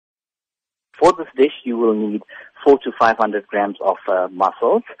For this dish, you will need 400 to 500 grams of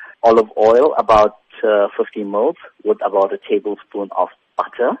mussels, olive oil, about 50 ml, with about a tablespoon of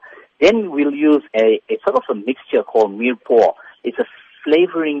butter. Then we'll use a sort of a mixture called mirepoix. It's a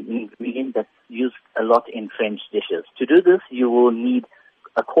flavoring ingredient that's used a lot in French dishes. To do this, you will need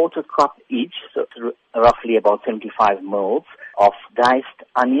a quarter cup each, so roughly about 75 ml of diced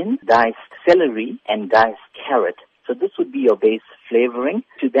onion, diced celery, and diced carrot. So this would be your base flavoring.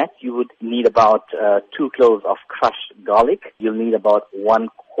 To that, you would need about 2 cloves of crushed garlic. You'll need about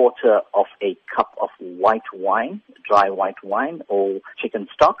 1/4 of a cup of white wine, dry white wine or chicken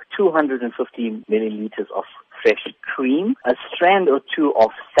stock, 250 milliliters of fresh cream, a strand or two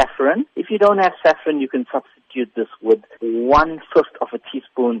of saffron. If you don't have saffron, you can substitute this with 1/5 of a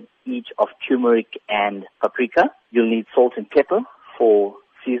teaspoon each of turmeric and paprika. You'll need salt and pepper for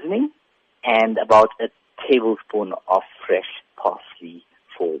seasoning, and about a tablespoon of fresh parsley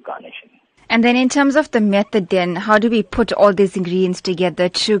for garnishing. And then in terms of the method then, how do we put all these ingredients together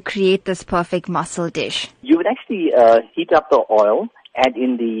to create this perfect mussel dish? You would actually heat up the oil, add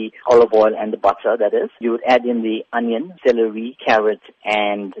in the olive oil and the butter, that is. You would add in the onion, celery, carrot,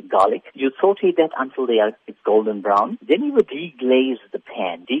 and garlic. You saute that until it's golden brown. Then you would deglaze the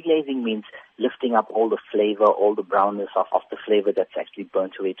pan. Deglazing means lifting up all the flavor, all the brownness of the flavor that's actually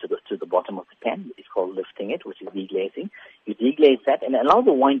burnt away to the bottom of the pan. It's called lifting it, which is deglazing. You deglaze that and allow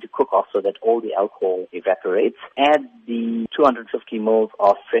the wine to cook off so that all the alcohol evaporates. Add the 250 ml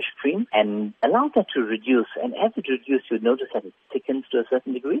of fresh cream and allow that to reduce. And as it reduces, you'll notice that it thickens to a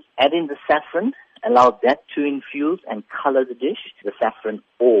certain degree. Add in the saffron, allow that to infuse and color the dish, the saffron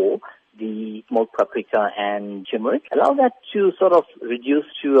or the smoked paprika and turmeric. Allow that to sort of reduce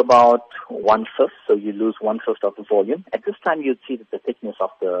to about 1/5, so you lose 1/5 of the volume. At this time, you'd see that the thickness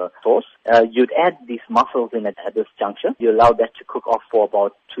of the sauce. You'd add these mussels in at this juncture. You allow that to cook off for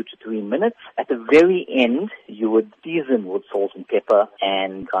about 2 to 3 minutes. At the very end, you would season with salt and pepper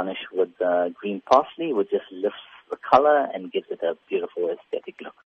and garnish with green parsley, which just lifts the color and gives it a beautiful aesthetic look.